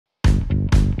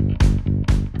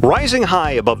Rising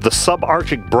high above the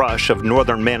subarctic brush of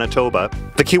northern Manitoba,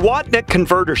 the Kiwatnik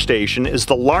Converter Station is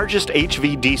the largest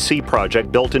HVDC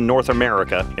project built in North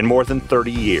America in more than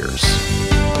 30 years.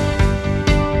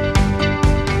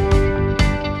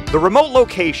 The remote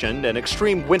location and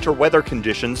extreme winter weather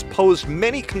conditions posed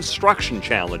many construction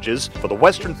challenges for the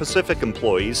Western Pacific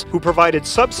employees who provided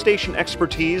substation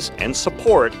expertise and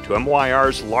support to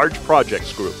MYR's large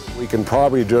projects group. We can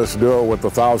probably just do it with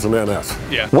 1,000 NS.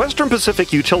 Yeah. Western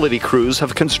Pacific utility crews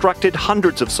have constructed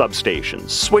hundreds of substations,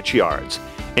 switch yards,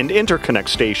 and interconnect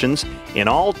stations in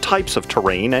all types of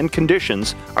terrain and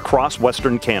conditions across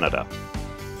Western Canada.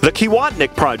 The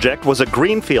Kiwatnik project was a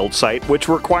greenfield site which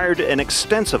required an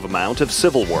extensive amount of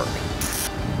civil work.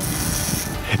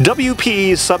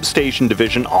 WPE's substation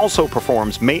division also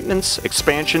performs maintenance,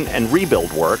 expansion, and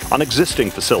rebuild work on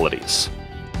existing facilities.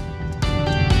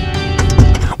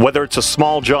 Whether it's a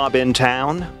small job in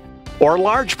town or a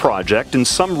large project in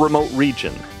some remote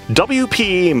region,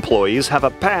 WPE employees have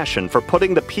a passion for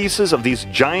putting the pieces of these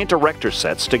giant erector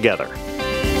sets together.